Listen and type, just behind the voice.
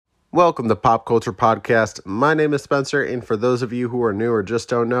Welcome to Pop Culture Podcast. My name is Spencer, and for those of you who are new or just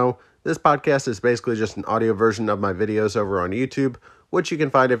don't know, this podcast is basically just an audio version of my videos over on YouTube, which you can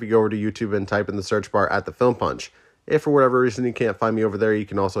find if you go over to YouTube and type in the search bar at The Film Punch. If for whatever reason you can't find me over there, you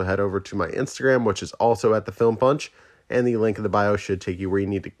can also head over to my Instagram, which is also at The Film Punch, and the link in the bio should take you where you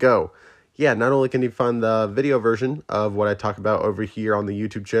need to go. Yeah, not only can you find the video version of what I talk about over here on the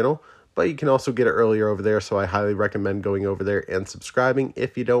YouTube channel, but you can also get it earlier over there, so I highly recommend going over there and subscribing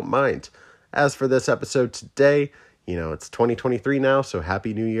if you don't mind. As for this episode today, it's 2023 now, so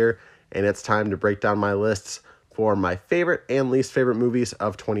Happy New Year, and it's time to break down my lists for my favorite and least favorite movies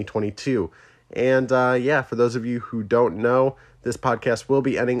of 2022. And for those of you who don't know, this podcast will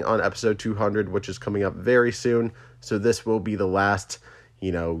be ending on episode 200, which is coming up very soon, so this will be the last,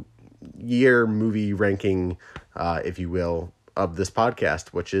 year movie ranking, if you will, of this podcast,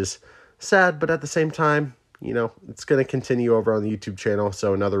 which is sad, but at the same time, it's going to continue over on the YouTube channel,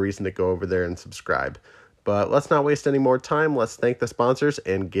 so another reason to go over there and subscribe. But let's not waste any more time. Let's thank the sponsors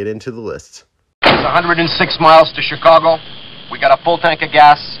and get into the list. It's 106 miles to Chicago. We got a full tank of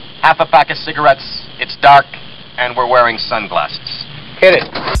gas, half a pack of cigarettes. It's dark, and we're wearing sunglasses. Hit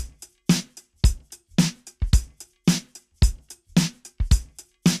it.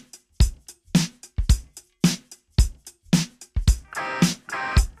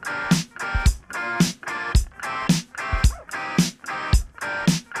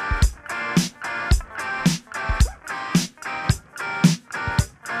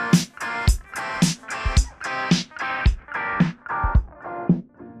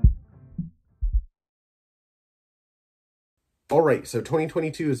 Alright, so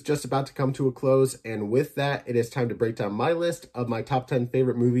 2022 is just about to come to a close, and with that, it is time to break down my list of my top 10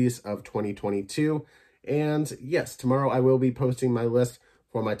 favorite movies of 2022. And yes, tomorrow I will be posting my list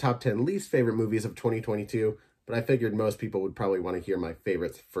for my top 10 least favorite movies of 2022, but I figured most people would probably want to hear my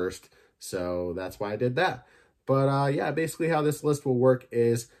favorites first, so that's why I did that. But basically how this list will work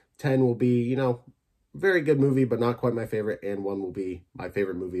is 10 will be, very good movie, but not quite my favorite, and 1 will be my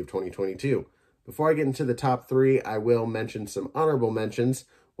favorite movie of 2022. Before I get into the top 3, I will mention some honorable mentions,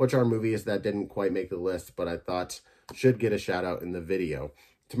 which are movies that didn't quite make the list, but I thought should get a shout out in the video.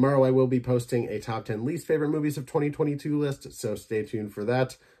 Tomorrow I will be posting a top 10 least favorite movies of 2022 list, so stay tuned for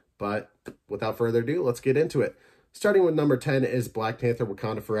that. But without further ado, let's get into it. Starting with number 10 is Black Panther: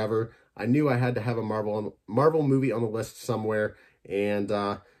 Wakanda Forever. I knew I had to have a Marvel movie on the list somewhere, and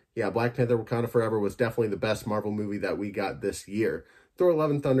Black Panther: Wakanda Forever was definitely the best Marvel movie that we got this year. Thor: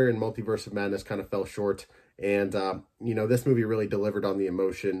 Love and Thunder and Multiverse of Madness kind of fell short, and this movie really delivered on the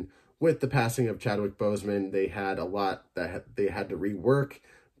emotion. With the passing of Chadwick Boseman, they had a lot that they had to rework,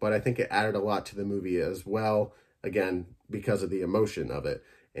 but I think it added a lot to the movie as well, again, because of the emotion of it.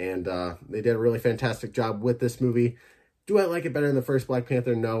 And they did a really fantastic job with this movie. Do I like it better than the first Black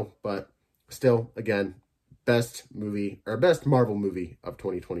Panther? No, but still, again, best Marvel movie of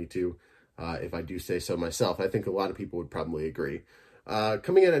 2022, if I do say so myself. I think a lot of people would probably agree.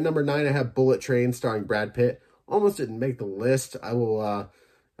 Coming in at number 9, I have Bullet Train starring Brad Pitt. Almost didn't make the list. I'll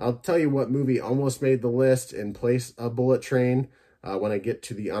tell you what movie almost made the list in place of Bullet Train when I get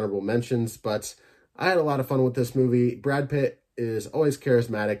to the honorable mentions, but I had a lot of fun with this movie. Brad Pitt is always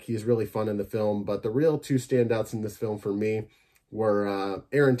charismatic. He's really fun in the film, but the real two standouts in this film for me were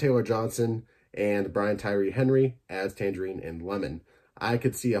Aaron Taylor-Johnson and Brian Tyree Henry as Tangerine and Lemon. I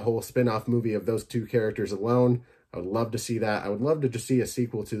could see a whole spin-off movie of those two characters alone. I would love to see that. I would love to just see a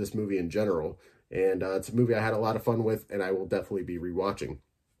sequel to this movie in general. And it's a movie I had a lot of fun with, and I will definitely be rewatching.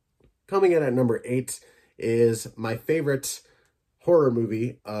 Coming in at number 8 is my favorite horror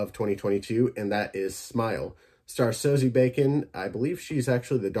movie of 2022, and that is Smile. Stars Sosie Bacon. I believe she's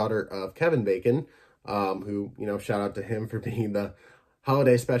actually the daughter of Kevin Bacon, who, shout out to him for being the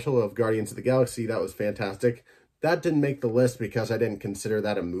holiday special of Guardians of the Galaxy. That was fantastic. That didn't make the list because I didn't consider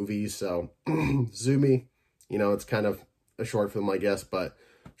that a movie, so Zumi. It's kind of a short film, I guess, but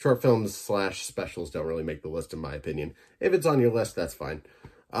short films / specials don't really make the list, in my opinion. If it's on your list, that's fine.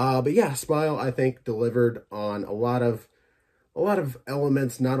 But yeah, Smile, I think, delivered on a lot of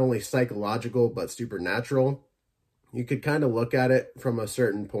elements, not only psychological, but supernatural. You could kind of look at it from a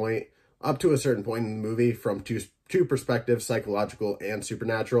certain point, up to a certain point in the movie, from two perspectives, psychological and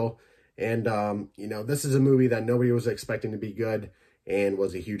supernatural. And, this is a movie that nobody was expecting to be good, and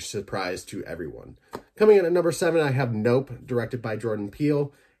was a huge surprise to everyone. Coming in at number 7, I have Nope, directed by Jordan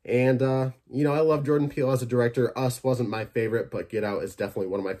Peele. And, I love Jordan Peele as a director. Us wasn't my favorite, but Get Out is definitely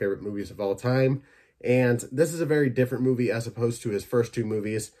one of my favorite movies of all time. And this is a very different movie as opposed to his first two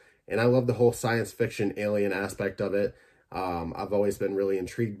movies. And I love the whole science fiction alien aspect of it. I've always been really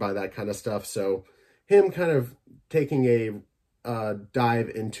intrigued by that kind of stuff. So him kind of taking a dive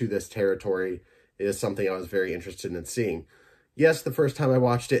into this territory is something I was very interested in seeing. Yes, the first time I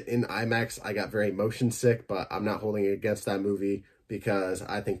watched it in IMAX, I got very motion sick, but I'm not holding it against that movie because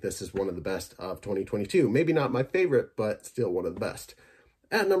I think this is one of the best of 2022. Maybe not my favorite, but still one of the best.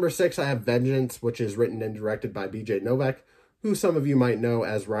 At number 6, I have Vengeance, which is written and directed by B.J. Novak, who some of you might know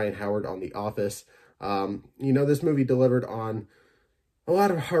as Ryan Howard on The Office. This movie delivered on a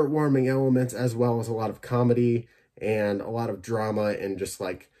lot of heartwarming elements as well as a lot of comedy and a lot of drama and just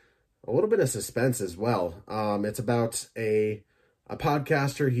like a little bit of suspense as well. It's about a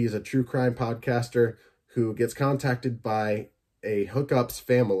podcaster. He's a true crime podcaster who gets contacted by a hookups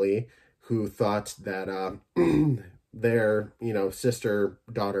family who thought that their, sister,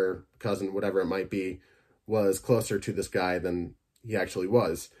 daughter, cousin, whatever it might be, was closer to this guy than he actually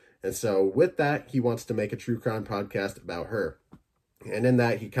was. And so with that, he wants to make a true crime podcast about her. And in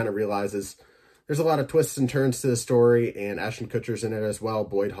that, he kind of realizes there's a lot of twists and turns to the story, and Ashton Kutcher's in it as well.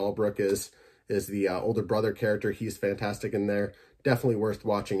 Boyd Holbrook is the older brother character. He's fantastic in there. Definitely worth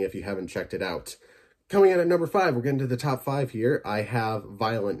watching if you haven't checked it out. Coming in at number 5, we're getting to the top 5 here. I have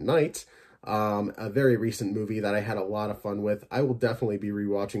Violent Night, a very recent movie that I had a lot of fun with. I will definitely be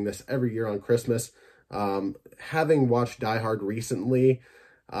rewatching this every year on Christmas. Having watched Die Hard recently,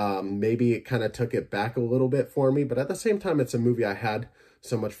 maybe it kind of took it back a little bit for me, but at the same time, it's a movie I had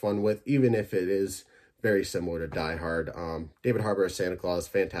so much fun with, even if it is very similar to Die Hard. David Harbour as Santa Claus,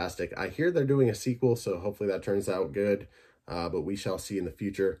 fantastic. I hear they're doing a sequel, so hopefully that turns out good, but we shall see in the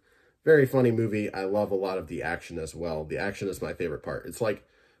future. Very funny movie. I love a lot of the action as well. The action is my favorite part. It's like,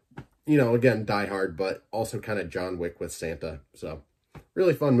 again, Die Hard, but also kind of John Wick with Santa. So,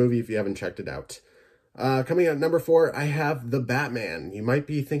 really fun movie if you haven't checked it out. Coming at number 4, I have The Batman. You might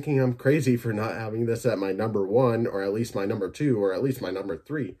be thinking I'm crazy for not having this at my number 1, or at least my number 2, or at least my number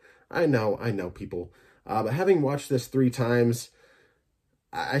 3. I know, people. But having watched this 3 times,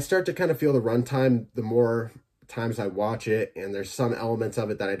 I start to kind of feel the runtime the more times I watch it, and there's some elements of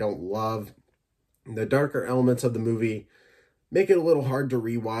it that I don't love. The darker elements of the movie make it a little hard to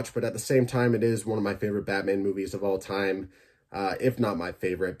rewatch, but at the same time, it is one of my favorite Batman movies of all time. If not my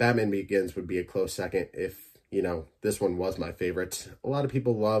favorite. Batman Begins would be a close second if, this one was my favorite. A lot of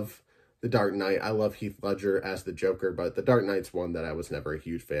people love The Dark Knight. I love Heath Ledger as the Joker, but The Dark Knight's one that I was never a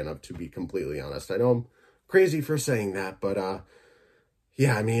huge fan of, to be completely honest. I know I'm crazy for saying that, but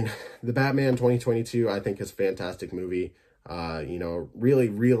The Batman 2022, I think, is a fantastic movie. Really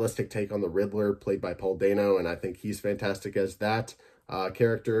realistic take on the Riddler, played by Paul Dano, and I think he's fantastic as that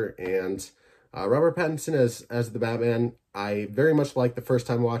character. And Robert Pattinson as the Batman, I very much like the first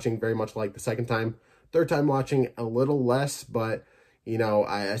time watching, very much like the second time. Third time watching, a little less, but,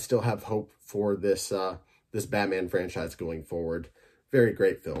 I still have hope for this Batman franchise going forward. Very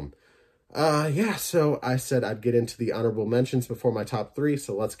great film. So I said I'd get into the honorable mentions before my top 3,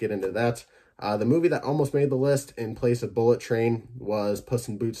 so let's get into that. The movie that almost made the list in place of Bullet Train was Puss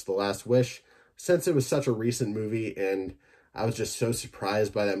in Boots: The Last Wish. Since it was such a recent movie and I was just so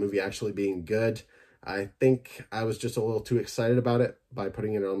surprised by that movie actually being good, I think I was just a little too excited about it by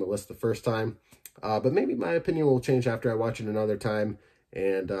putting it on the list the first time. But maybe my opinion will change after I watch it another time,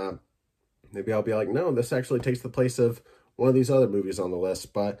 and maybe I'll be like, no, this actually takes the place of one of these other movies on the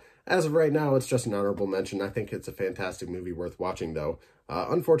list. But as of right now, it's just an honorable mention. I think it's a fantastic movie worth watching, though.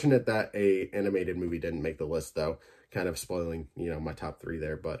 Unfortunate that a animated movie didn't make the list, though. Kind of spoiling, my top 3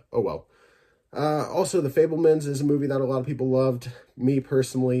 there, but oh well. Also, The Fabelmans is a movie that a lot of people loved. Me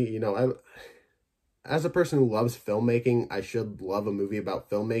personally, as a person who loves filmmaking, I should love a movie about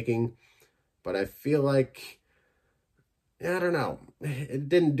filmmaking, but I feel like, I don't know, it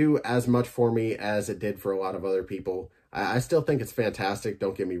didn't do as much for me as it did for a lot of other people. I still think it's fantastic,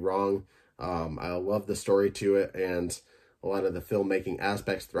 don't get me wrong. I love the story to it and a lot of the filmmaking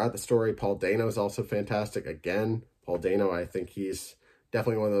aspects throughout the story. Paul Dano is also fantastic. Again, Paul Dano, I think he's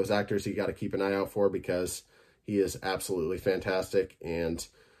definitely one of those actors you got to keep an eye out for because he is absolutely fantastic and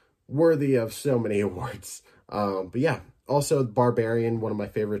worthy of so many awards. But yeah, also Barbarian, one of my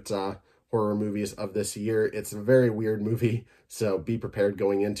favorite horror movies of this year. It's a very weird movie, so be prepared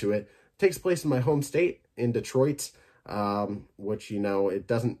going into it. It takes place in my home state, in Detroit, which, it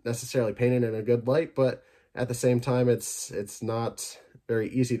doesn't necessarily paint it in a good light, but at the same time, it's not very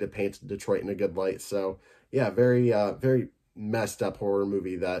easy to paint Detroit in a good light. So yeah, very messed up horror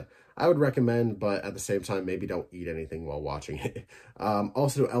movie that I would recommend, but at the same time, maybe don't eat anything while watching it.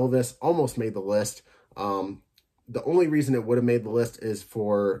 Also, Elvis almost made the list. The only reason it would have made the list is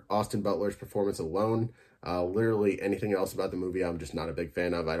for Austin Butler's performance alone. Literally anything else about the movie, I'm just not a big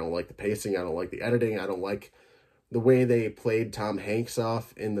fan of. I don't like the pacing. I don't like the editing. I don't like the way they played Tom Hanks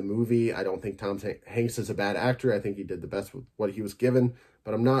off in the movie. I don't think Tom Hanks is a bad actor. I think he did the best with what he was given,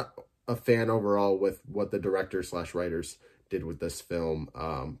 but I'm not a fan overall with what the director/writers did with this film.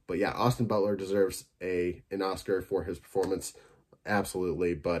 But yeah, Austin Butler deserves an Oscar for his performance,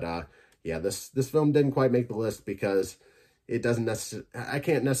 absolutely. But yeah, this film didn't quite make the list because it doesn't I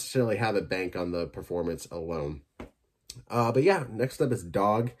can't necessarily have it bank on the performance alone. But yeah, next up is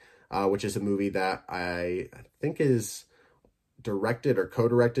Dog, which is a movie that I think is directed or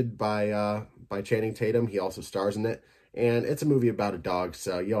co-directed by Channing Tatum. He also stars in it, and it's a movie about a dog,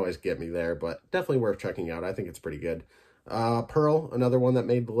 so you always get me there, but definitely worth checking out. I think it's pretty good. Pearl, another one that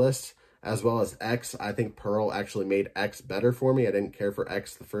made the list, as well as X. I think Pearl actually made X better for me. I didn't care for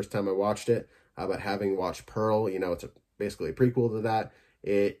X the first time I watched it, but having watched Pearl, you know, it's basically a prequel to that.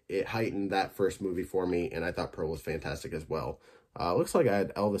 It heightened that first movie for me, and I thought Pearl was fantastic as well. Looks like I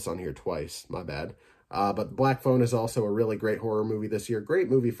had Elvis on here twice. My bad. But Black Phone is also a really great horror movie this year. Great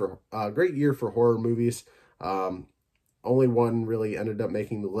year for horror movies. Only one really ended up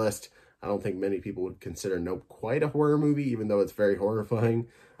making the list. I don't think many people would consider Nope quite a horror movie, even though it's very horrifying.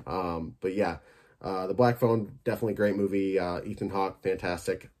 But yeah, The Black Phone, definitely great movie. Ethan Hawke,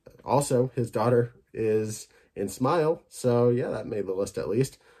 fantastic. Also, his daughter is in Smile, so yeah, that made the list at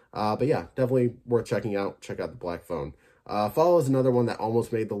least. But yeah, definitely worth checking out. Check out The Black Phone. Fall is another one that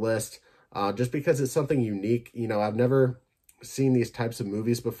almost made the list, just because it's something unique. You know, I've never seen these types of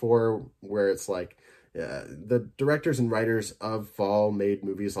movies before where it's like, the directors and writers of Fall made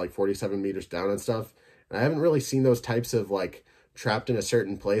movies like 47 Meters Down and stuff. And I haven't really seen those types of like trapped in a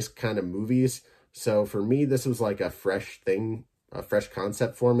certain place kind of movies. So for me, this was like a fresh thing, a fresh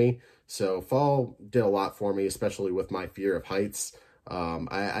concept for me. So Fall did a lot for me, especially with my fear of heights.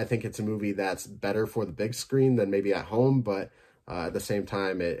 I think it's a movie that's better for the big screen than maybe at home, but at the same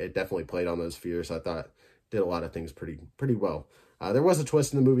time, it definitely played on those fears. I thought did a lot of things pretty well. There was a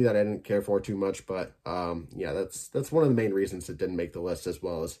twist in the movie that I didn't care for too much, but yeah, that's one of the main reasons it didn't make the list, as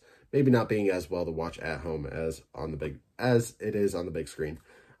well as maybe not being as well to watch at home as it is on the big screen.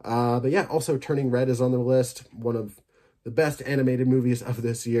 But yeah, also Turning Red is on the list, one of the best animated movies of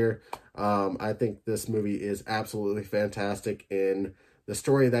this year. I think this movie is absolutely fantastic in the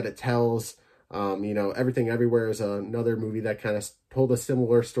story that it tells. You know, Everything Everywhere is another movie that kind of told a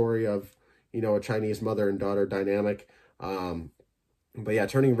similar story of, you know, a Chinese mother and daughter dynamic. But yeah,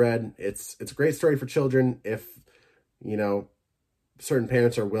 Turning Red, it's a great story for children if, you know, certain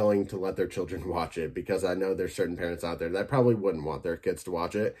parents are willing to let their children watch it, because I know there's certain parents out there that probably wouldn't want their kids to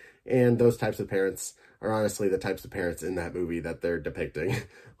watch it. And those types of parents are honestly the types of parents in that movie that they're depicting.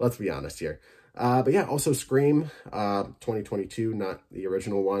 Let's be honest here. But yeah, also Scream, 2022, not the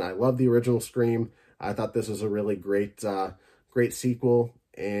original one. I love the original Scream. I thought this was a really great sequel.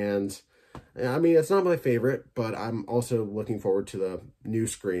 And I mean, it's not my favorite, but I'm also looking forward to the new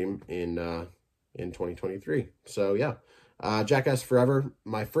Scream in 2023. So yeah, Jackass Forever,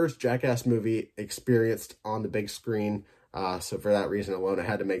 my first Jackass movie experienced on the big screen. So for that reason alone, I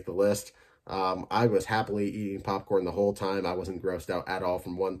had to make the list. I was happily eating popcorn the whole time. I wasn't grossed out at all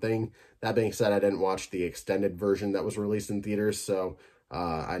from one thing. That being said, I didn't watch the extended version that was released in theaters, so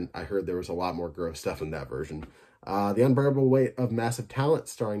I heard there was a lot more gross stuff in that version. The Unbearable Weight of Massive Talent,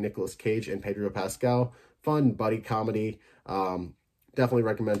 starring Nicolas Cage and Pedro Pascal. Fun buddy comedy. Definitely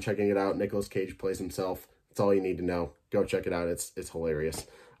recommend checking it out. Nicolas Cage plays himself. That's all you need to know. Go check it out. It's hilarious.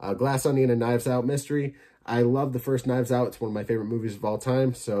 Glass Onion and Knives Out Mystery. I love the first Knives Out. It's one of my favorite movies of all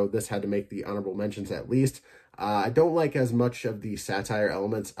time, so this had to make the honorable mentions at least. I don't like as much of the satire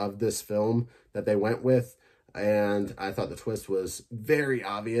elements of this film that they went with, and I thought the twist was very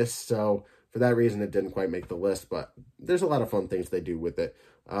obvious, so for that reason, it didn't quite make the list, but there's a lot of fun things they do with it.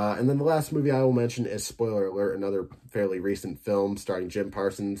 And then the last movie I will mention is, spoiler alert, another fairly recent film starring Jim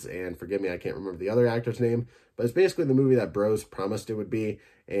Parsons, and forgive me, I can't remember the other actor's name, but it's basically the movie that Bros promised it would be,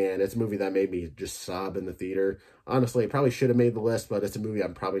 and it's a movie that made me just sob in the theater. Honestly, it probably should have made the list, but it's a movie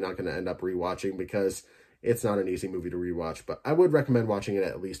I'm probably not going to end up rewatching because it's not an easy movie to rewatch, but I would recommend watching it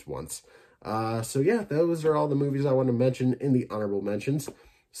at least once. So yeah, those are all the movies I want to mention in the honorable mentions.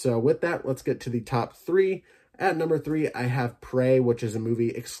 So with that, let's get to the top three. At number 3, I have Prey, which is a movie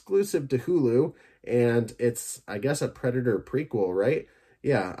exclusive to Hulu, and it's, I guess, a Predator prequel, right?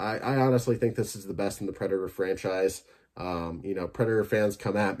 Yeah, I honestly think this is the best in the Predator franchise. You know, Predator fans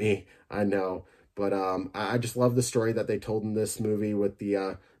come at me, I know, but I just love the story that they told in this movie with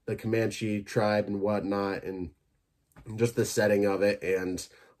the Comanche tribe and whatnot, and just the setting of it, and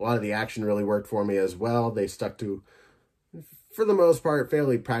a lot of the action really worked for me as well. They stuck to, for the most part,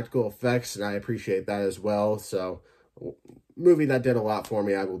 fairly practical effects, and I appreciate that as well. So, movie that did a lot for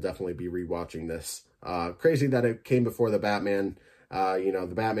me. I will definitely be rewatching this Crazy that it came before the Batman.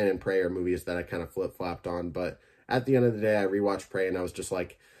 The Batman and Prey are movies that I kind of flip-flopped on, but at the end of the day, I rewatched Prey and I was just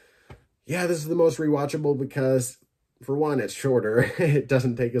like, yeah, this is the most rewatchable because, for one, it's shorter. It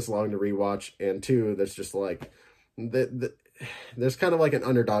doesn't take as long to rewatch, and two, there's just like, there's kind of like an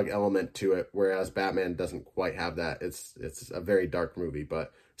underdog element to it, whereas Batman doesn't quite have that. It's a very dark movie,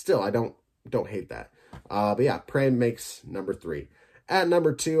 but still, I don't hate that. But yeah, Prey makes number 3. At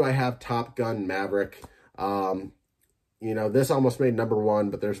number 2, I have Top Gun Maverick. This almost made number 1,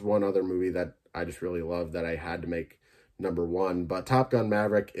 but there's one other movie that I just really love that I had to make number 1. But Top Gun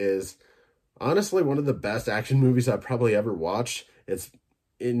Maverick is honestly one of the best action movies I've probably ever watched. It's,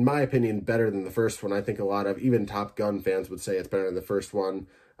 in my opinion, better than the first one. I think a lot of even Top Gun fans would say it's better than the first one.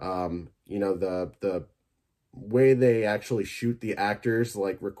 The way they actually shoot the actors,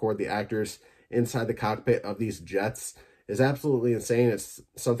 like record the actors inside the cockpit of these jets, is absolutely insane. It's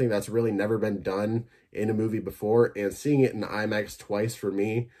something that's really never been done in a movie before, and seeing it in IMAX twice for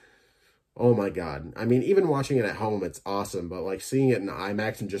me, oh my God. I mean, even watching it at home, it's awesome, but like seeing it in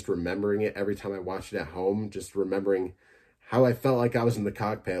IMAX and just remembering it every time I watched it at home, just remembering how I felt like I was in the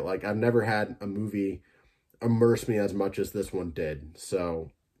cockpit. Like, I've never had a movie immerse me as much as this one did.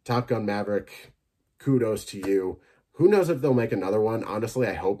 So, Top Gun Maverick, kudos to you. Who knows if they'll make another one? Honestly,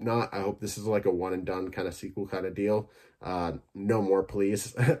 I hope not. I hope this is like a one and done kind of sequel kind of deal. No more,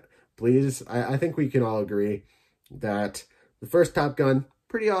 please. Please. I think we can all agree that the first Top Gun,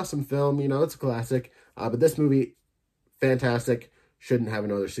 pretty awesome film. It's a classic. But this movie, fantastic. Shouldn't have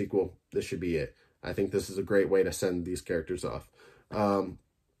another sequel. This should be it. I think this is a great way to send these characters off. But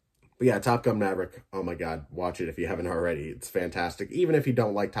yeah, Top Gun Maverick, oh my God, watch it if you haven't already. It's fantastic. Even if you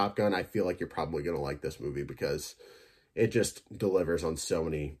don't like Top Gun, I feel like you're probably going to like this movie because it just delivers on so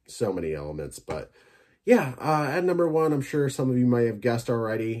many elements. But yeah, at number 1, I'm sure some of you might have guessed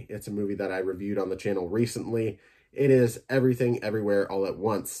already. It's a movie that I reviewed on the channel recently. It is Everything Everywhere All at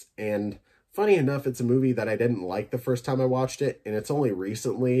Once. And funny enough, it's a movie that I didn't like the first time I watched it, and it's only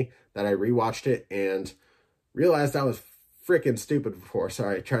recently that I rewatched it and realized I was freaking stupid before.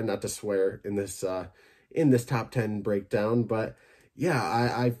 Sorry, I tried not to swear in this top 10 breakdown, but yeah,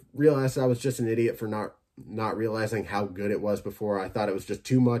 I realized I was just an idiot for not realizing how good it was before. I thought it was just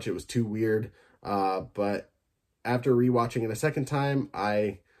too much. It was too weird. But after rewatching it a second time,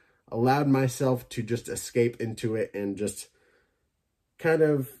 I allowed myself to just escape into it and just kind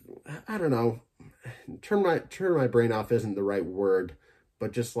of, I don't know, turn my brain off isn't the right word,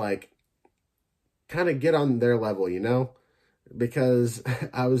 but just like kind of get on their level, because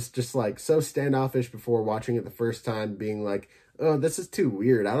I was just like so standoffish before watching it the first time, being like, oh, this is too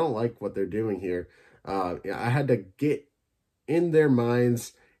weird. I don't like what they're doing here. I had to get in their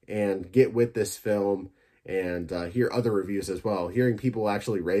minds and get with this film and hear other reviews as well. Hearing people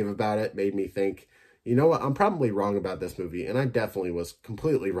actually rave about it made me think, you know what, I'm probably wrong about this movie. And I definitely was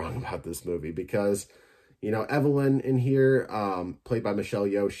completely wrong about this movie because, Evelyn in here, played by Michelle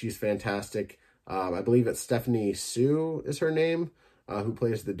Yeoh, she's fantastic. I believe it's Stephanie Sue is her name, who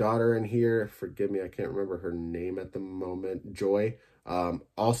plays the daughter in here. Forgive me, I can't remember her name at the moment. Joy,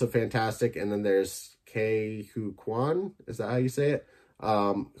 also fantastic. And then there's Ke Huy Quan, is that how you say it?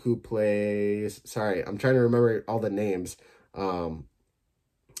 Who plays, sorry, I'm trying to remember all the names.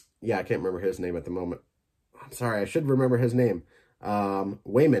 Yeah, I can't remember his name at the moment. I'm sorry, I should remember his name.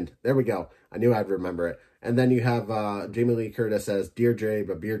 Waymond, there we go. I knew I'd remember it. And then you have Jamie Lee Curtis as Deirdre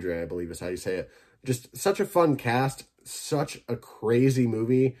Beardre, I believe is how you say it. Just such a fun cast, such a crazy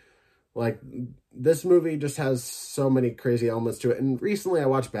movie. Like, this movie just has so many crazy elements to it. And recently I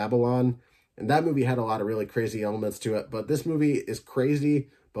watched Babylon, and that movie had a lot of really crazy elements to it. But this movie is crazy,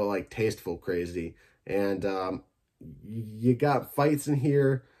 but like tasteful crazy. And you got fights in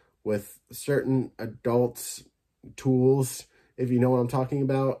here with certain adults' tools, if you know what I'm talking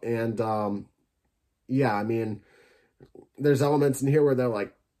about. And yeah, I mean, there's elements in here where they're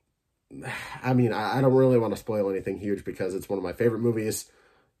like, I mean, I don't really want to spoil anything huge because it's one of my favorite movies,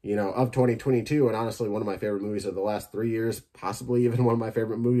 of 2022, and honestly, one of my favorite movies of the last 3 years, possibly even one of my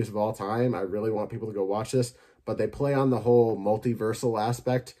favorite movies of all time. I really want people to go watch this, but they play on the whole multiversal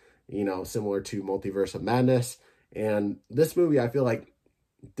aspect, similar to Multiverse of Madness, and this movie, I feel like,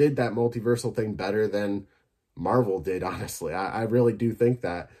 did that multiversal thing better than Marvel did, honestly. I really do think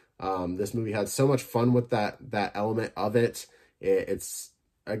that. This movie had so much fun with that element of it. It's,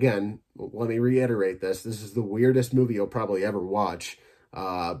 again, let me reiterate this. This is the weirdest movie you'll probably ever watch.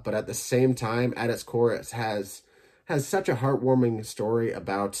 But at the same time, at its core, it has such a heartwarming story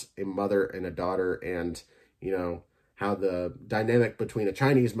about a mother and a daughter and, how the dynamic between a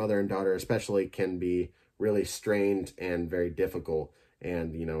Chinese mother and daughter especially can be really strained and very difficult.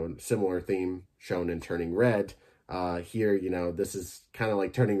 and, you know, similar theme shown in Turning Red. Here, you know, this is kind of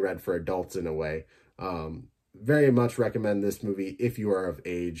like Turning Red for adults in a way. Very much recommend this movie if you are of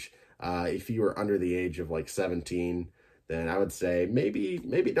age. If you are under the age of like 17, then I would say maybe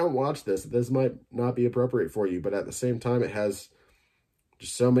don't watch this. This might not be appropriate for you, but at the same time, it has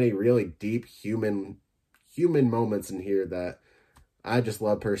just so many really deep human moments in here that I just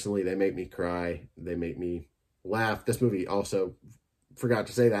love personally. They make me cry. They make me laugh. This movie also, forgot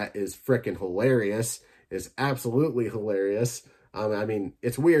to say that, is freaking hilarious. It's absolutely hilarious. I mean,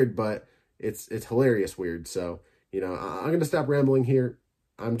 it's weird, but it's hilarious weird. So, you know, I'm going to stop rambling here.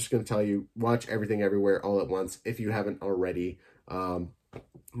 I'm just going to tell you, watch Everything Everywhere All at Once if you haven't already. Not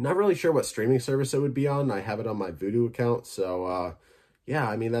really sure what streaming service it would be on. I have it on my Vudu account. So, yeah,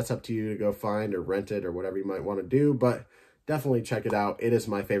 I mean, that's up to you to go find or rent it or whatever you might want to do. But definitely check it out. It is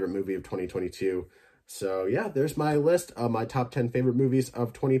my favorite movie of 2022. So, yeah, there's my list of my top 10 favorite movies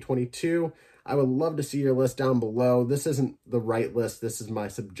of 2022. I would love to see your list down below. This isn't the right list. This is my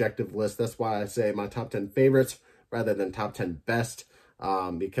subjective list. That's why I say my top 10 favorites rather than top 10 best.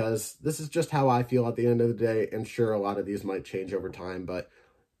 Because this is just how I feel at the end of the day, and sure, a lot of these might change over time, but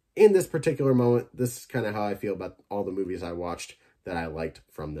in this particular moment, this is kind of how I feel about all the movies I watched that I liked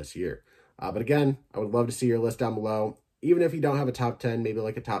from this year. But again, I would love to see your list down below. Even if you don't have a top 10, maybe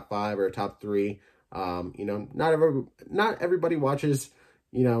like a top 5 or a top 3. You know, not everybody watches,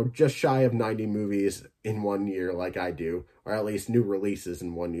 you know, just shy of 90 movies in 1 year like I do, or at least new releases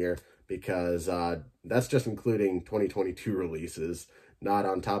in 1 year, because that's just including 2022 releases, not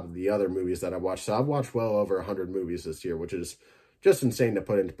on top of the other movies that I watched. So I've watched well over 100 movies this year, which is just insane to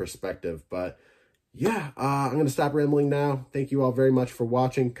put into perspective. But yeah, I'm going to stop rambling now. Thank you all very much for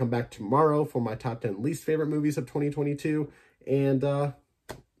watching. Come back tomorrow for my top 10 least favorite movies of 2022. And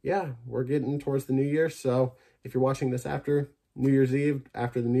yeah, we're getting towards the new year. So if you're watching this after New Year's Eve,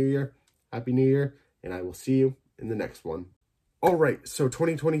 after the new year, Happy New Year. And I will see you in the next one. All right, so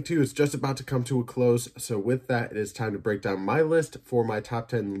 2022 is just about to come to a close. So with that, it is time to break down my list for my top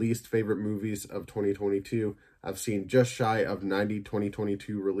 10 least favorite movies of 2022. I've seen just shy of 90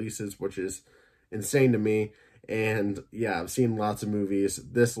 2022 releases, which is insane to me. And yeah, I've seen lots of movies.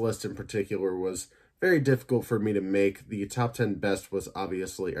 This list in particular was very difficult for me to make. The top 10 best was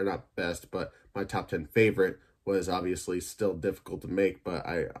obviously, or not best, but my top 10 favorite was obviously still difficult to make. But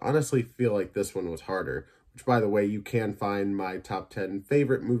I honestly feel like this one was harder. Which, by the way, you can find my top 10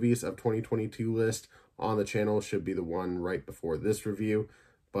 favorite movies of 2022 list on the channel. Should be the one right before this review.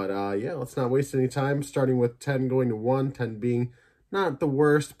 But yeah, let's not waste any time. Starting with 10 going to 1. 10 being not the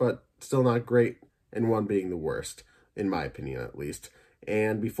worst, but still not great. And 1 being the worst, in my opinion at least.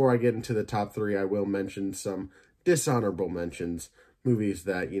 And before I get into the top 3, I will mention some dishonorable mentions. Movies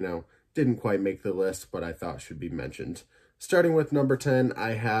that, you know, didn't quite make the list, but I thought should be mentioned. Starting with number 10,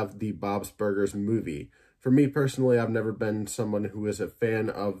 I have the Bob's Burgers movie. For me personally, I've never been someone who is a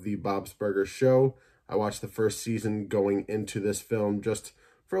fan of the Bob's Burgers show. I watched the first season going into this film just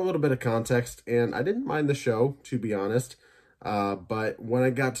for a little bit of context, and I didn't mind the show, to be honest. But when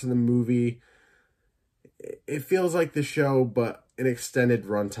I got to the movie, it feels like the show, but an extended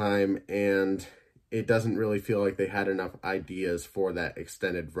runtime, and it doesn't really feel like they had enough ideas for that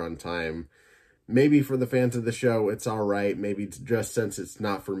extended runtime. Maybe for the fans of the show, it's all right. Maybe it's just since it's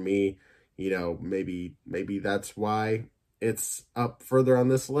not for me, you know, maybe that's why it's up further on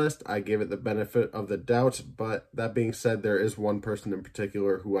this list. I give it the benefit of the doubt, but that being said, there is one person in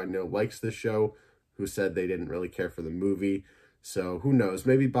particular who I know likes this show, who said they didn't really care for the movie. So who knows?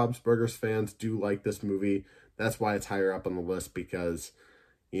 Maybe Bob's Burgers fans do like this movie. That's why it's higher up on the list, because,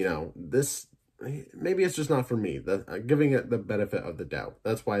 you know, this, maybe it's just not for me. Giving it the benefit of the doubt.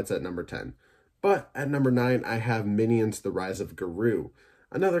 That's why it's at number 10. But at number 9, I have Minions: The Rise of Gru.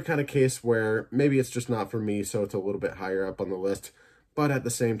 Another kind of case where maybe it's just not for me, so it's a little bit higher up on the list. But at the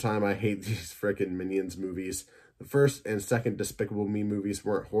same time, I hate these freaking Minions movies. The first and second Despicable Me movies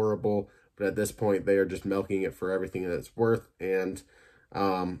weren't horrible, but at this point, they are just milking it for everything that it's worth. And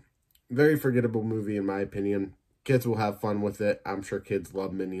very forgettable movie, in my opinion. Kids will have fun with it. I'm sure kids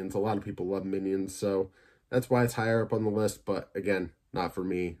love Minions. A lot of people love Minions, so that's why it's higher up on the list. But again, not for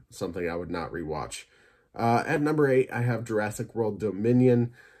me. Something I would not rewatch. At number 8, I have Jurassic World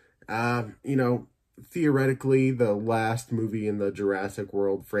Dominion. You know, theoretically, the last movie in the Jurassic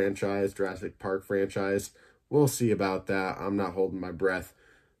World franchise, Jurassic Park franchise. We'll see about that. I'm not holding my breath.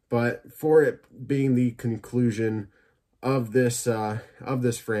 But for it being the conclusion of this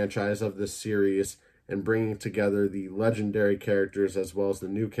franchise, of this series, and bringing together the legendary characters as well as the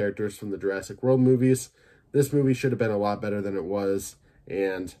new characters from the Jurassic World movies, this movie should have been a lot better than it was.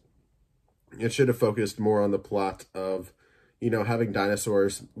 And it should have focused more on the plot of, having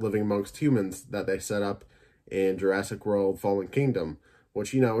dinosaurs living amongst humans that they set up in Jurassic World Fallen Kingdom,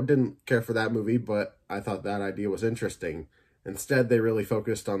 which, didn't care for that movie, but I thought that idea was interesting. Instead, they really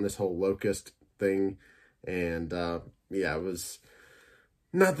focused on this whole locust thing, and it was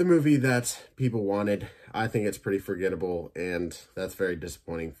not the movie that people wanted. I think it's pretty forgettable, and that's very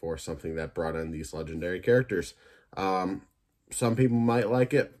disappointing for something that brought in these legendary characters. Some people might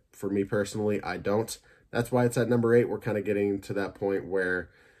like it. For me personally, I don't. That's why it's at number 8. We're kind of getting to that point where,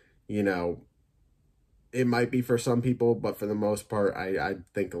 it might be for some people, but for the most part, I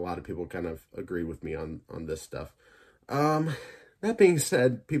think a lot of people kind of agree with me on this stuff. That being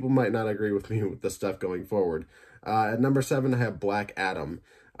said, people might not agree with me with the stuff going forward. At number 7, I have Black Adam.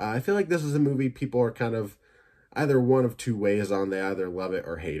 I feel like this is a movie people are kind of either one of two ways on. They either love it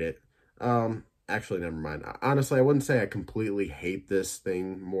or hate it. Actually, never mind. Honestly, I wouldn't say I completely hate this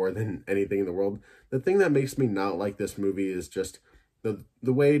thing more than anything in the world. The thing that makes me not like this movie is just the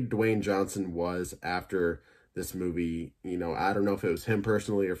way Dwayne Johnson was after this movie. I don't know if it was him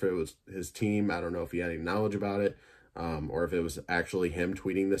personally or if it was his team. I don't know if he had any knowledge about it, or if it was actually him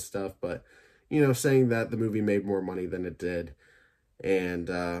tweeting this stuff. But, saying that the movie made more money than it did. And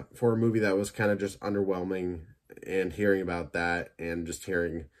for a movie that was kind of just underwhelming, and hearing about that and just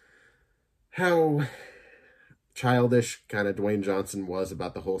hearing how childish kind of Dwayne Johnson was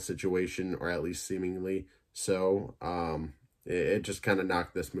about the whole situation, or at least seemingly so, it just kind of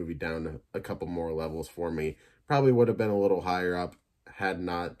knocked this movie down a couple more levels for me. Probably would have been a little higher up had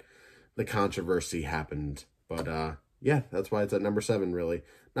not the controversy happened. But yeah, that's why it's at number 7, really.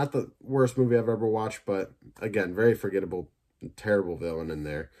 Not the worst movie I've ever watched, but again, very forgettable, terrible villain in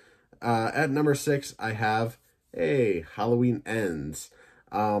there. At number 6, I have Halloween Ends.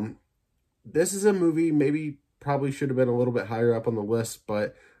 This is a movie probably should have been a little bit higher up on the list,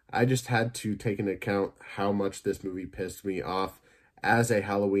 but I just had to take into account how much this movie pissed me off as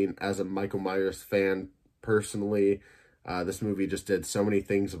a Michael Myers fan personally. This movie just did so many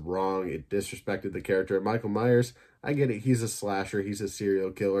things wrong. It disrespected the character of Michael Myers. I get it. He's a slasher. He's a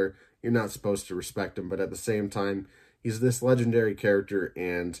serial killer. You're not supposed to respect him, but at the same time, he's this legendary character,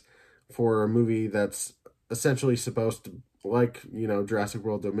 and for a movie that's essentially supposed to, like, Jurassic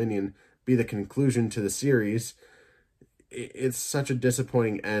World Dominion, be the conclusion to the series, it's such a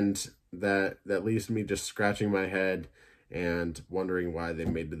disappointing end that leaves me just scratching my head and wondering why they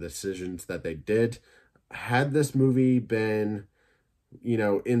made the decisions that they did. Had this movie been,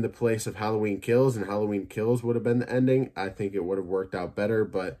 in the place of Halloween Kills, and Halloween Kills would have been the ending, I think it would have worked out better.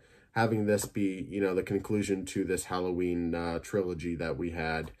 But having this be, the conclusion to this Halloween trilogy that we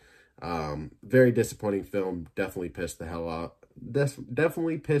had, very disappointing film. Definitely pissed the hell out.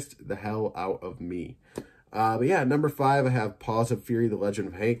 Definitely pissed the hell out of me. But yeah, number 5, I have Paws of Fury: The Legend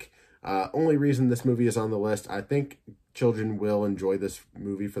of Hank. Only reason this movie is on the list, I think children will enjoy this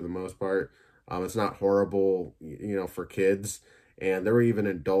movie for the most part. It's not horrible, for kids. And there were even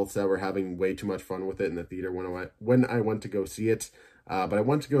adults that were having way too much fun with it in the theater when I went to go see it. But I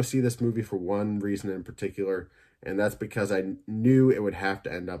went to go see this movie for one reason in particular, and that's because I knew it would have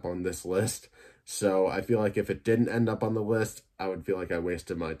to end up on this list. So I feel like if it didn't end up on the list, I would feel like I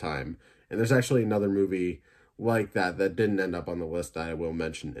wasted my time. And there's actually another movie like that didn't end up on the list that I will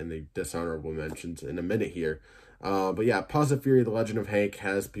mention in the dishonorable mentions in a minute here. But yeah, Paws of Fury: The Legend of Hank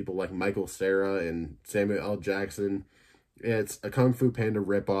has people like Michael Cera and Samuel L. Jackson. It's a Kung Fu Panda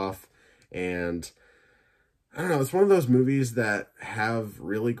ripoff, and I don't know, it's one of those movies that have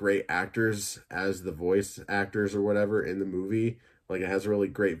really great actors as the voice actors or whatever in the movie. Like, it has a really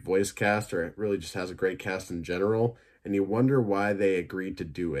great voice cast, or it really just has a great cast in general, and you wonder why they agreed to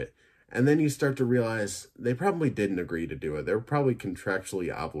do it. And then you start to realize they probably didn't agree to do it. They were probably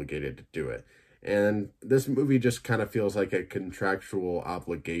contractually obligated to do it. And this movie just kind of feels like a contractual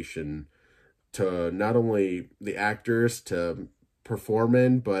obligation to not only the actors to perform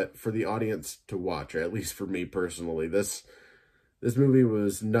in, but for the audience to watch, or at least for me personally. This movie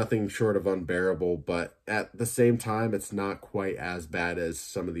was nothing short of unbearable, but at the same time, it's not quite as bad as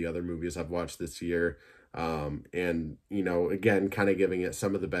some of the other movies I've watched this year. And, again, kind of giving it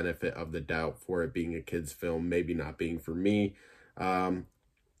some of the benefit of the doubt for it being a kid's film, maybe not being for me.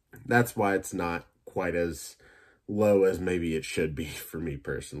 That's why it's not quite as low as maybe it should be for me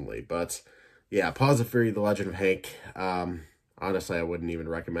personally. But yeah, Paws of Fury: The Legend of Hank. Honestly, I wouldn't even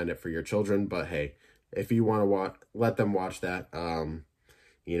recommend it for your children, but hey, if you want to let them watch that.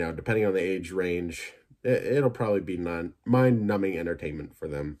 Depending on the age range, it'll probably be mind-numbing entertainment for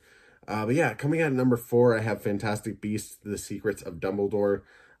them. But yeah, coming out at number 4, I have Fantastic Beasts: The Secrets of Dumbledore.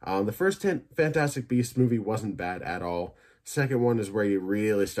 The first Fantastic Beasts movie wasn't bad at all. Second one is where you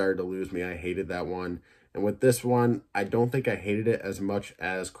really started to lose me. I hated that one. And with this one, I don't think I hated it as much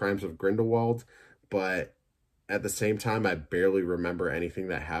as Crimes of Grindelwald, but at the same time, I barely remember anything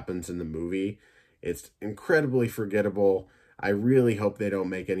that happens in the movie. It's incredibly forgettable. I really hope they don't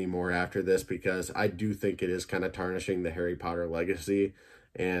make any more after this, because I do think it is kind of tarnishing the Harry Potter legacy.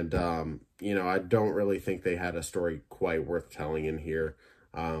 And, you know, I don't really think they had a story quite worth telling in here.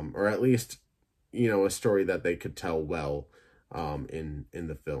 Or at least, you know, a story that they could tell well in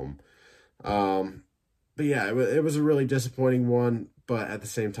the film. But yeah, it was a really disappointing one, but at the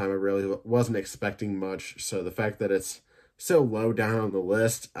same time, I really wasn't expecting much. So the fact that it's so low down on the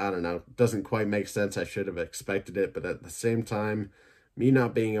list, I don't know, doesn't quite make sense. I should have expected it, but at the same time, me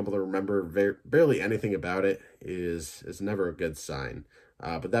not being able to remember barely anything about it is never a good sign.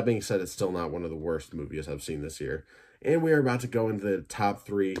 But that being said, it's still not one of the worst movies I've seen this year. And we are about to go into the top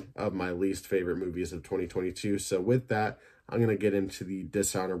 3 of my least favorite movies of 2022. So with that, I'm going to get into the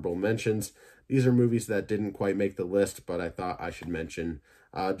dishonorable mentions. These are movies that didn't quite make the list, but I thought I should mention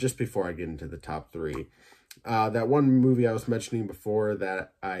just before I get into the top 3. That one movie I was mentioning before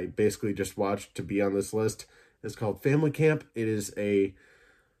that I basically just watched to be on this list is called Family Camp. It is a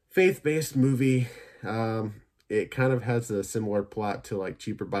faith-based movie. It kind of has a similar plot to like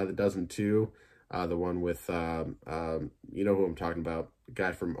Cheaper by the Dozen 2. The one with, you know who I'm talking about, the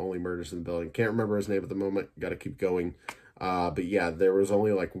guy from Only Murders in the Building. Can't remember his name at the moment. Got to keep going. But yeah, there was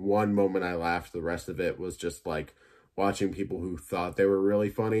only like one moment I laughed. The rest of it was just like watching people who thought they were really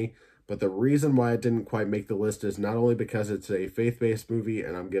funny. But the reason why it didn't quite make the list is not only because it's a faith-based movie,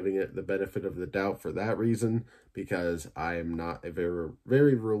 and I'm giving it the benefit of the doubt for that reason, because I am not a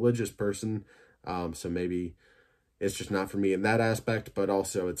very religious person. So maybe it's just not for me in that aspect, but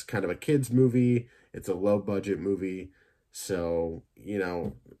also it's kind of a kid's movie. It's a low-budget movie. So, you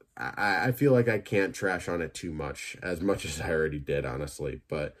know, I feel like I can't trash on it too much as I already did, honestly.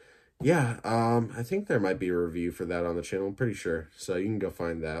 But yeah, I think there might be a review for that on the channel. I'm pretty sure. So you can go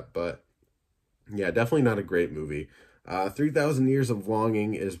find that. But yeah, definitely not a great movie. 3,000 Years of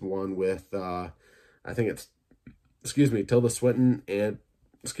Longing is one with, I think it's, Tilda Swinton and,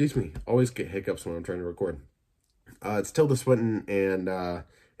 always get hiccups when I'm trying to record. It's Tilda Swinton and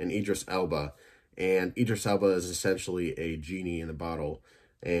Idris Elba. And Idris Elba is essentially a genie in a bottle.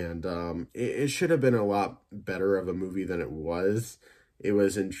 And it should have been a lot better of a movie than it was. It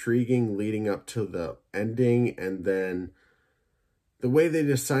was intriguing leading up to the ending, and then the way they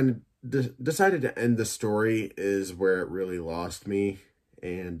decided to end the story is where it really lost me.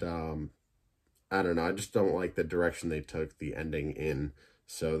 And I don't know, I just don't like the direction they took the ending in.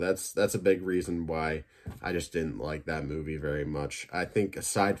 So that's a big reason why I just didn't like that movie very much. I think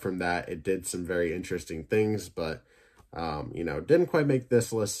aside from that, it did some very interesting things, but you know, didn't quite make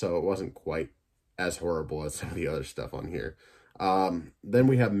this list, so it wasn't quite as horrible as some of the other stuff on here. Then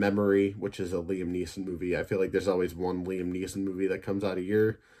we have Memory, which is a Liam Neeson movie. I feel like there's always one Liam Neeson movie that comes out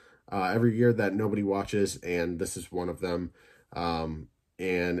every year that nobody watches, and this is one of them.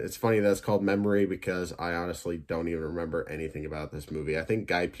 And it's funny that it's called Memory because I honestly don't even remember anything about this movie. I think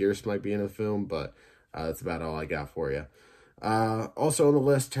Guy Pearce might be in the film, but that's about all I got for you. Also on the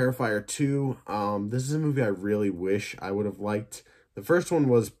list, Terrifier 2. This is a movie I really wish I would have liked. The first one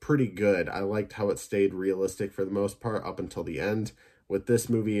was pretty good. I liked how it stayed realistic for the most part up until the end. With this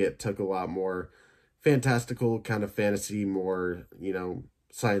movie, it took a lot more fantastical kind of fantasy, more, you know,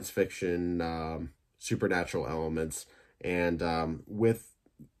 science fiction, supernatural elements. And with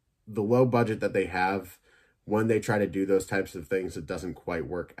the low budget that they have, when they try to do those types of things, it doesn't quite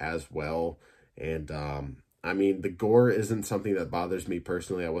work as well. And I mean, the gore isn't something that bothers me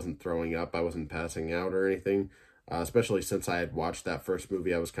personally. I wasn't throwing up. I wasn't passing out or anything. Especially since I had watched that first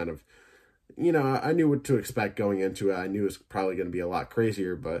movie, I was kind of, you know, I knew what to expect going into it. I knew it was probably going to be a lot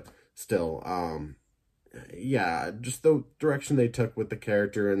crazier, but still, yeah, just the direction they took with the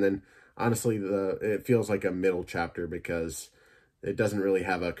character. And then, honestly, it feels like a middle chapter because it doesn't really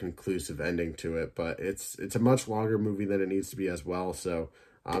have a conclusive ending to it. But it's a much longer movie than it needs to be as well, so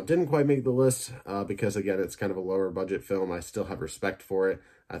didn't quite make the list because, again, it's kind of a lower budget film. I still have respect for it.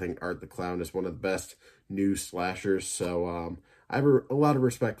 I think Art the Clown is one of the best new slashers, so I have a lot of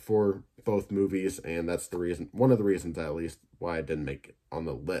respect for both movies, and that's one of the reasons at least why I didn't make it on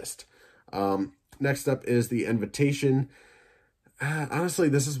the list. Next up is The Invitation. Honestly,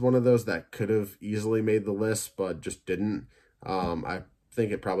 this is one of those that could have easily made the list, but just didn't. I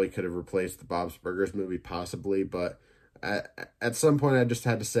think it probably could have replaced the Bob's Burgers movie, possibly, but at some point I just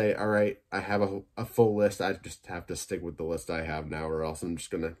had to say, all right, I have a full list. I just have to stick with the list I have now, or else I'm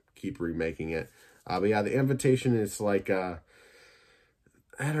just going to keep remaking it. But yeah, The Invitation is like, I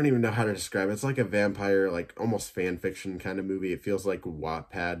don't even know how to describe it. It's like a vampire, like almost fan fiction kind of movie. It feels like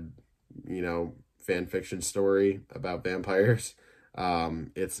Wattpad, you know, fan fiction story about vampires.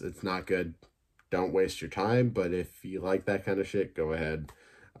 It's not good. Don't waste your time, but if you like that kind of shit, go ahead.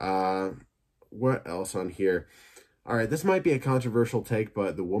 What else on here? All right, this might be a controversial take,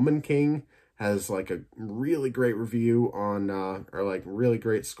 but The Woman King has like a really great review on, or like really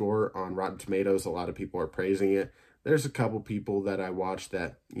great score on Rotten Tomatoes. A lot of people are praising it. There's a couple people that I watched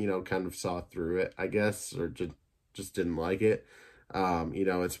that, you know, kind of saw through it, I guess, or just didn't like it. You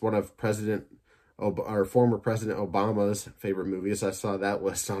know, it's one of former President Obama's favorite movies. I saw that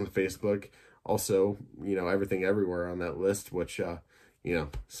list on Facebook. Also, you know, Everything Everywhere on that list, which, you know,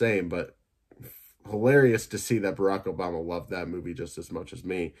 same, but hilarious to see that Barack Obama loved that movie just as much as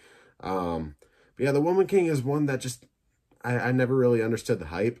me. But yeah, The Woman King is one that just, I never really understood the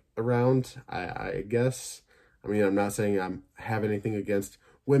hype around, I guess. I mean, I'm not saying I have anything against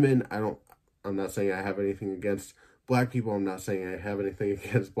women. I'm not saying I have anything against Black people. I'm not saying I have anything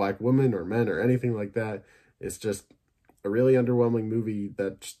against Black women or men or anything like that. It's just a really underwhelming movie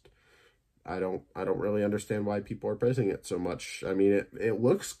that just, I don't really understand why people are praising it so much. I mean, it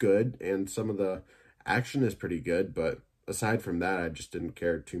looks good and some of the action is pretty good, but aside from that, I just didn't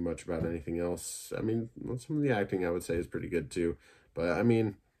care too much about anything else. I mean, some of the acting I would say is pretty good too, but I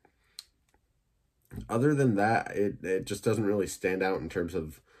mean, other than that, it just doesn't really stand out in terms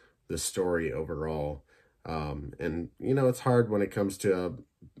of the story overall. And you know, it's hard when it comes to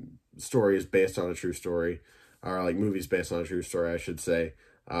stories based on a true story, or like movies based on a true story, I should say,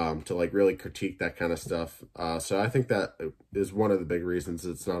 to like really critique that kind of stuff. So I think that is one of the big reasons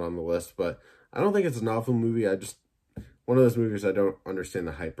it's not on the list, but I don't think it's an awful movie. One of those movies I don't understand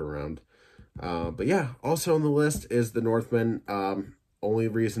the hype around. But yeah, also on the list is The Northman. Only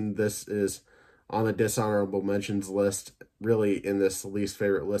reason this is on the dishonorable mentions list, really in this least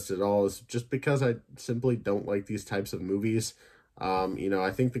favorite list at all, is just because I simply don't like these types of movies. You know,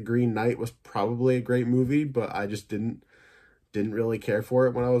 I think The Green Knight was probably a great movie, but I just didn't really care for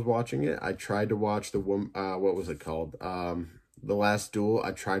it when I was watching it. I tried to watch what was it called? The Last Duel.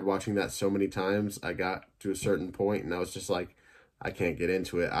 I tried watching that so many times. I got to a certain point and I was just like, I can't get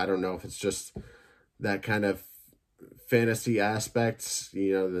into it. I don't know if it's just that kind of fantasy aspects,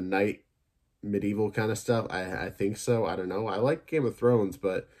 you know, the knight medieval kind of stuff. I think so. I don't know. I like Game of Thrones,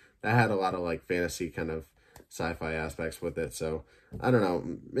 but that had a lot of like fantasy kind of sci-fi aspects with it. So I don't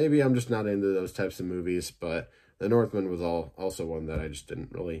know. Maybe I'm just not into those types of movies, but The Northman was also one that I just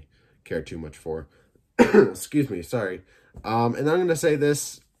didn't really care too much for. Excuse me. Sorry. And I'm going to say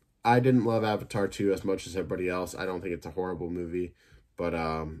this. I didn't love Avatar 2 as much as everybody else. I don't think it's a horrible movie, but,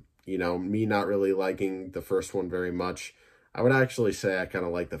 you know, me not really liking the first one very much, I would actually say I kind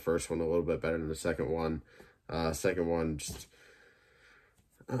of like the first one a little bit better than the second one. Second one,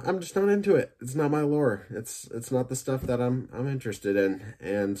 I'm just not into it. It's not my lore. It's not the stuff that I'm interested in.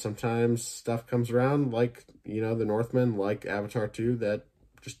 And sometimes stuff comes around like, you know, The Northman, like Avatar 2, that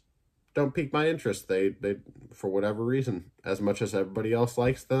just don't pique my interest. They for whatever reason, as much as everybody else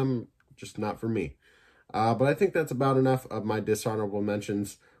likes them, just not for me. But I think that's about enough of my dishonorable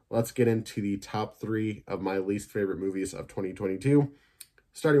mentions. Let's get into the top 3 of my least favorite movies of 2022.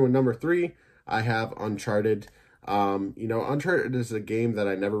 Starting with number 3, I have Uncharted. You know, Uncharted is a game that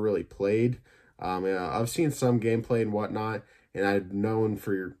I never really played. I've seen some gameplay and whatnot, and I've known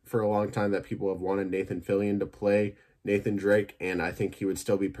for a long time that people have wanted Nathan Fillion to play Nathan Drake, and I think he would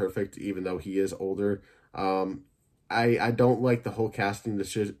still be perfect, even though he is older. I don't like the whole casting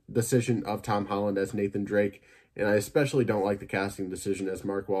decision of Tom Holland as Nathan Drake, and I especially don't like the casting decision as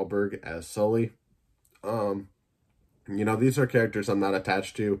Mark Wahlberg as Sully. You know, these are characters I'm not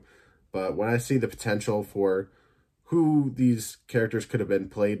attached to, but when I see the potential for who these characters could have been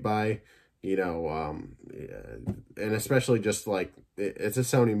played by, you know, and especially just like, it's a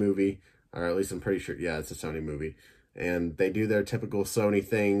Sony movie, or at least I'm pretty sure, yeah, it's a Sony movie, and they do their typical Sony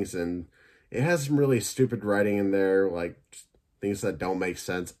things, and it has some really stupid writing in there, like things that don't make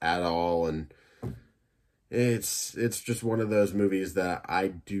sense at all, and it's just one of those movies that I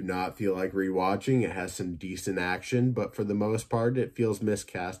do not feel like rewatching. It has some decent action, but for the most part, it feels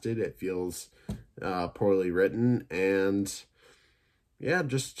miscasted. It feels poorly written, and yeah,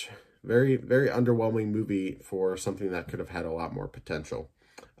 just very, very underwhelming movie for something that could have had a lot more potential.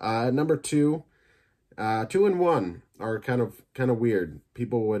 Number 2, 2 and 1 are kind of weird.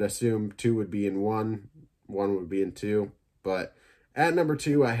 People would assume 2 would be in 1, 1 would be in 2, but at number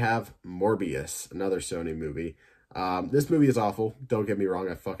 2, I have Morbius, another Sony movie. This movie is awful. Don't get me wrong,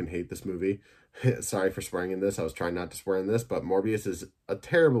 I fucking hate this movie. Sorry for swearing in this. I was trying not to swear in this, but Morbius is a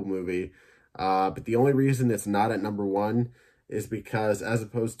terrible movie. But the only reason it's not at number 1 is because, as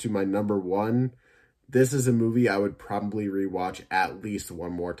opposed to my number 1, this is a movie I would probably rewatch at least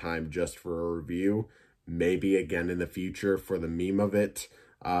one more time just for a review, maybe again in the future for the meme of it,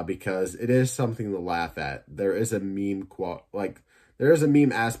 because it is something to laugh at. There is a meme there is a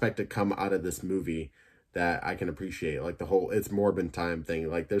meme aspect to come out of this movie that I can appreciate, like the whole It's Morbin Time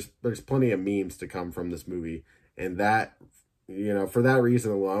thing. Like there's plenty of memes to come from this movie, and that, you know, for that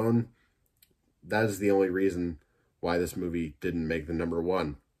reason alone, that is the only reason why this movie didn't make the number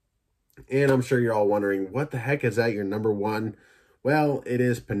one. And I'm sure you're all wondering, what the heck is that your number one? Well, it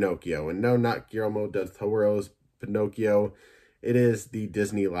is Pinocchio. And no, not Guillermo del Toro's Pinocchio. It is the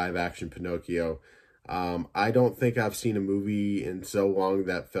Disney live-action Pinocchio. I don't think I've seen a movie in so long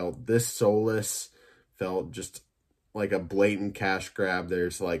that felt this soulless, felt just like a blatant cash grab.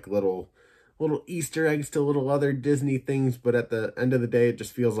 There's like little Easter eggs to little other Disney things, but at the end of the day, it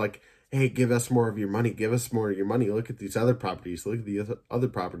just feels like, hey, give us more of your money. Give us more of your money. Look at these other properties. Look at the other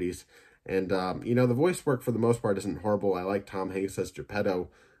properties. And, you know, the voice work for the most part isn't horrible. I like Tom Hanks as Geppetto.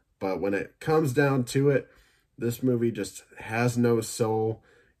 But when it comes down to it, this movie just has no soul.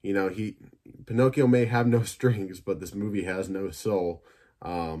 You know, Pinocchio may have no strings, but this movie has no soul.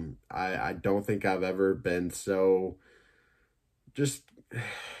 I don't think I've ever been so just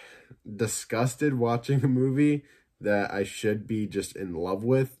disgusted watching a movie that I should be just in love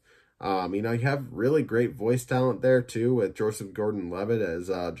with. You know, you have really great voice talent there too, with Joseph Gordon-Levitt as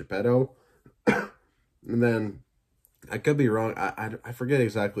Geppetto. And then I could be wrong. I forget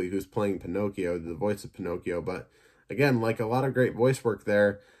exactly who's playing Pinocchio, the voice of Pinocchio, but again, like a lot of great voice work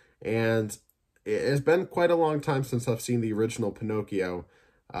there. And it's been quite a long time since I've seen the original Pinocchio.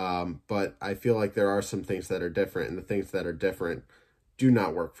 But I feel like there are some things that are different, and the things that are different do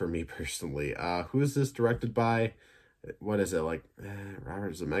not work for me personally. Who is this directed by? What is it, like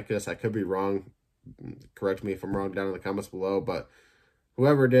Robert Zemeckis? I could be wrong. Correct me if I'm wrong down in the comments below, but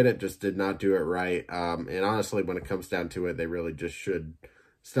whoever did it just did not do it right. And honestly, when it comes down to it, they really just should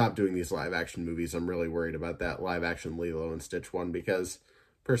stop doing these live action movies. I'm really worried about that live action Lilo and Stitch one, because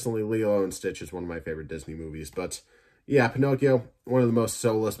personally, Lilo and Stitch is one of my favorite Disney movies. But yeah, Pinocchio, one of the most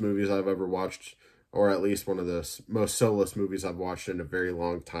soulless movies I've ever watched, or at least one of the most soulless movies I've watched in a very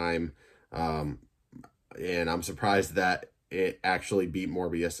long time. And I'm surprised that it actually beat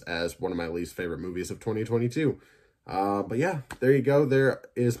Morbius as one of my least favorite movies of 2022. But yeah, there you go. There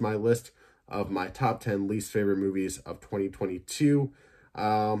is my list of my top 10 least favorite movies of 2022.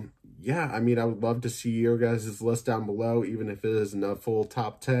 Yeah, I mean, I would love to see your guys' list down below, even if it isn't a full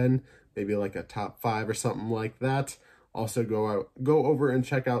top 10, maybe like a top 5 or something like that. Also, go over and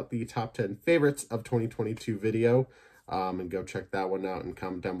check out the top 10 favorites of 2022 video. And go check that one out and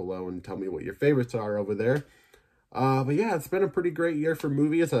comment down below and tell me what your favorites are over there. But yeah, it's been a pretty great year for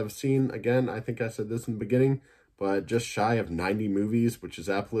movies. I've seen, again, I think I said this in the beginning, but just shy of 90 movies, which is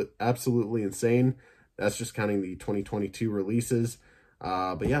absolutely insane. That's just counting the 2022 releases.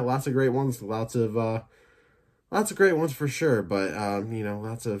 But yeah, lots of great ones, lots of great ones for sure. But, you know,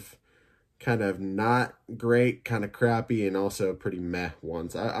 lots of kind of not great, kind of crappy, and also pretty meh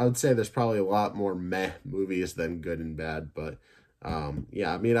ones. I would say there's probably a lot more meh movies than good and bad, but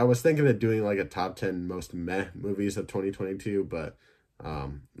yeah, I mean, I was thinking of doing like a top 10 most meh movies of 2022, but I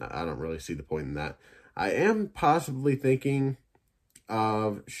don't really see the point in that. I am possibly thinking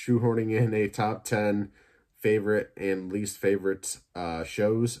of shoehorning in a top 10 favorite and least favorite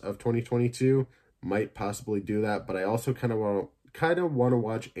shows of 2022. Might possibly do that, but I also kind of want to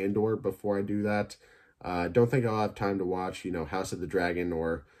watch Andor before I do that. Don't think I'll have time to watch, you know, House of the Dragon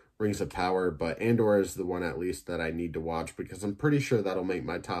or Rings of Power, but Andor is the one at least that I need to watch, because I'm pretty sure that'll make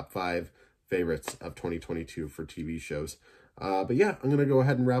my top 5 favorites of 2022 for TV shows. But yeah, I'm going to go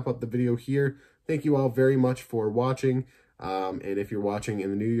ahead and wrap up the video here. Thank you all very much for watching. And if you're watching in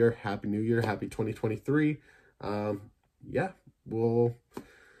the new year, Happy New Year, Happy 2023. Yeah, we'll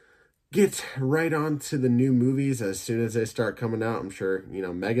get right on to the new movies as soon as they start coming out. I'm sure, you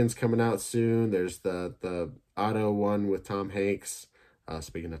know, Megan's coming out soon. There's the Otto one with Tom Hanks.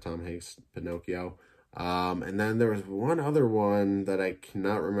 Speaking of Tom Hanks, Pinocchio. And then there was one other one that I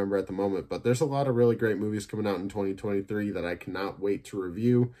cannot remember at the moment, but there's a lot of really great movies coming out in 2023 that I cannot wait to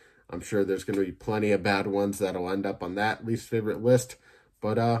review. I'm sure there's going to be plenty of bad ones that'll end up on that least favorite list.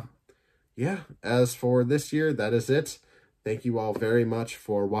 But yeah, as for this year, that is it. Thank you all very much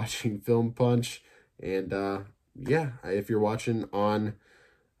for watching Film Punch. And yeah, if you're watching on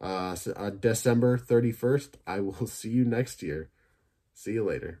December 31st, I will see you next year. See you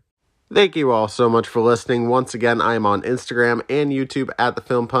later. Thank you all so much for listening. Once again, I am on Instagram and YouTube at The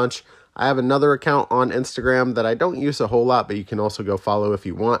Film Punch. I have another account on Instagram that I don't use a whole lot, but you can also go follow if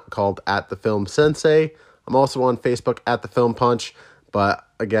you want, called @TheFilmSensei. I'm also on Facebook at The Film Punch, but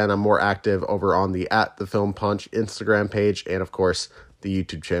again, I'm more active over on the @The Film Punch Instagram page, and of course, the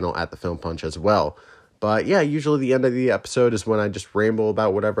YouTube channel @The Film Punch as well. But yeah, usually the end of the episode is when I just ramble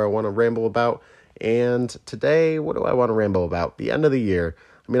about whatever I want to ramble about. And today, what do I want to ramble about? The end of the year.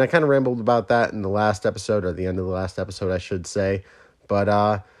 I mean, I kind of rambled about that in the last episode, or the end of the last episode, I should say. But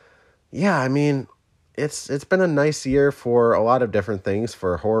yeah, I mean, it's been a nice year for a lot of different things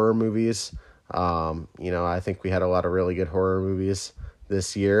for horror movies. I think we had a lot of really good horror movies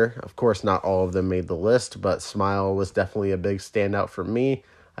this year. Of course, not all of them made the list, but Smile was definitely a big standout for me.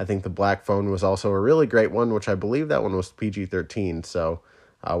 I think The Black Phone was also a really great one, which I believe that one was PG-13. So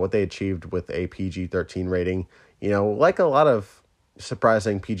what they achieved with a PG-13 rating, like a lot of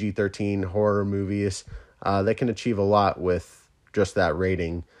surprising PG-13 horror movies, they can achieve a lot with just that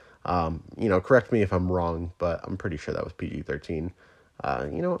rating. Correct me if I'm wrong, but I'm pretty sure that was PG-13.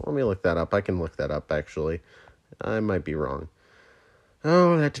 You know what? Let me look that up. I can look that up, actually. I might be wrong.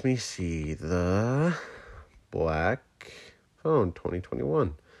 Oh, let me see. The Black Phone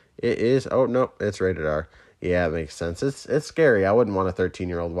 2021. It is... Oh, no, it's rated R. Yeah, it makes sense. It's scary. I wouldn't want a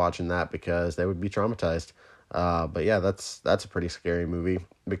 13-year-old watching that because they would be traumatized. But yeah, that's a pretty scary movie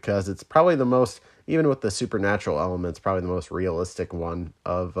because it's probably the most... Even with the supernatural elements, probably the most realistic one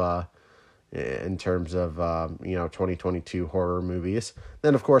of... in terms of, 2022 horror movies.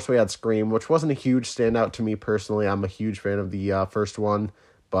 Then, of course, we had Scream, which wasn't a huge standout to me personally. I'm a huge fan of the first one.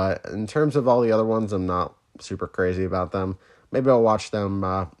 But in terms of all the other ones, I'm not super crazy about them. Maybe I'll watch them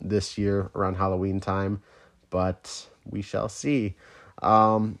this year around Halloween time. But we shall see.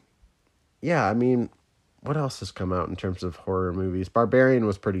 Yeah, I mean, what else has come out in terms of horror movies? Barbarian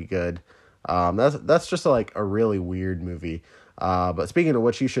was pretty good. That's just like a really weird movie. But speaking of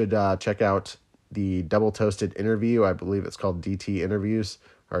which, you should check out the Double Toasted interview. I believe it's called DT Interviews,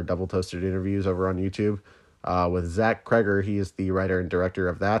 or Double Toasted Interviews over on YouTube, with Zach Kreger. He is the writer and director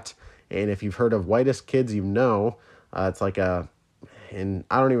of that. And if you've heard of Whitest Kids You Know, it's like and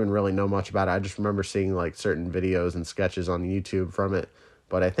I don't even really know much about it. I just remember seeing like certain videos and sketches on YouTube from it.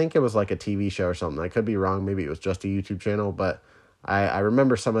 But I think it was like a TV show or something. I could be wrong. Maybe it was just a YouTube channel, but I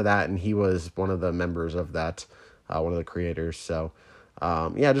remember some of that, and he was one of the members of that, one of the creators. So,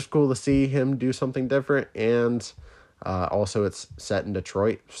 yeah, just cool to see him do something different. And also it's set in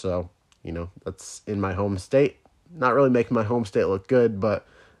Detroit. So, that's in my home state. Not really making my home state look good, but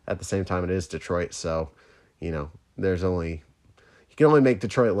at the same time, it is Detroit. So, you can only make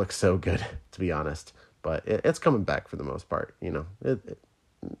Detroit look so good, to be honest. But it's coming back for the most part. It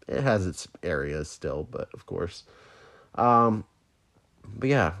has its areas still, but of course. But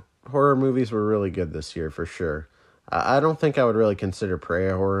yeah, horror movies were really good this year for sure. I don't think I would really consider Prey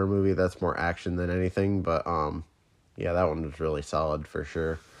a horror movie. That's more action than anything. But yeah, that one was really solid for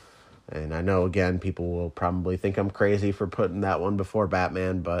sure. And I know, again, people will probably think I'm crazy for putting that one before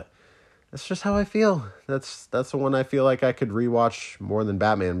Batman, but that's just how I feel. That's the one I feel like I could rewatch more than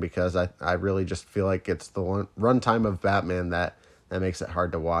Batman because I really just feel like it's the runtime of Batman that makes it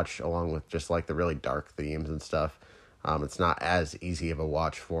hard to watch, along with just like the really dark themes and stuff. It's not as easy of a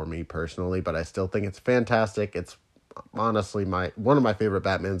watch for me personally, but I still think it's fantastic. It's honestly one of my favorite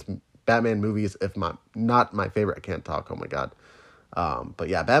Batman movies, if not my favorite. I can't talk. Oh my God. But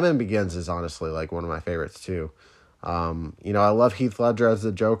yeah, Batman Begins is honestly like one of my favorites too. I love Heath Ledger as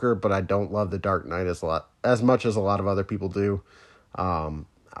the Joker, but I don't love The Dark Knight as much as a lot of other people do. I'm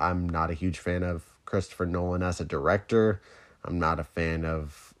not a huge fan of Christopher Nolan as a director. I'm not a fan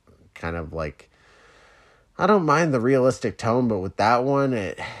of kind of like, I don't mind the realistic tone, but with that one,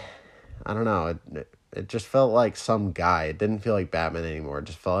 I don't know, it just felt like some guy. It didn't feel like Batman anymore. It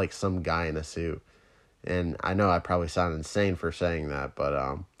just felt like some guy in a suit. And I know I probably sound insane for saying that, but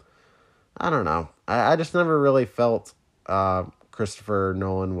I don't know. I just never really felt Christopher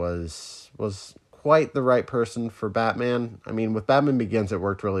Nolan was quite the right person for Batman. I mean, with Batman Begins, it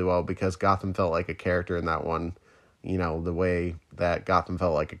worked really well because Gotham felt like a character in that one. The way that Gotham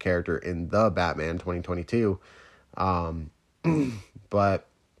felt like a character in the Batman 2022. But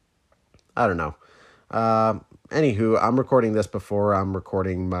I don't know. Anywho, I'm recording this before I'm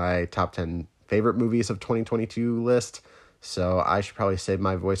recording my top 10 favorite movies of 2022 list. So I should probably save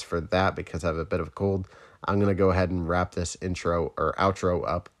my voice for that because I have a bit of a cold. I'm going to go ahead and wrap this intro or outro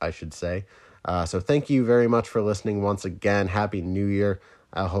up, I should say. So thank you very much for listening once again. Happy New Year.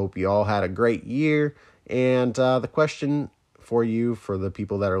 I hope you all had a great year. And the question for you, for the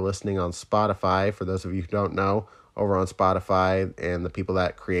people that are listening on Spotify, for those of you who don't know, over on Spotify, and the people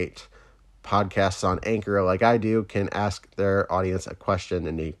that create podcasts on Anchor like I do, can ask their audience a question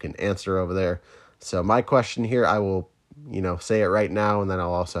and you can answer over there. So my question here, I will, say it right now, and then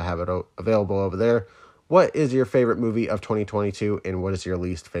I'll also have it available over there. what is your favorite movie of 2022 and what is your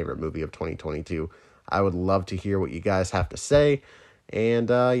least favorite movie of 2022? I would love to hear what you guys have to say. And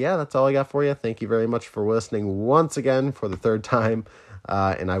yeah, that's all I got for you. Thank you very much for listening once again for the third time.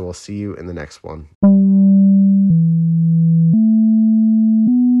 And I will see you in the next one.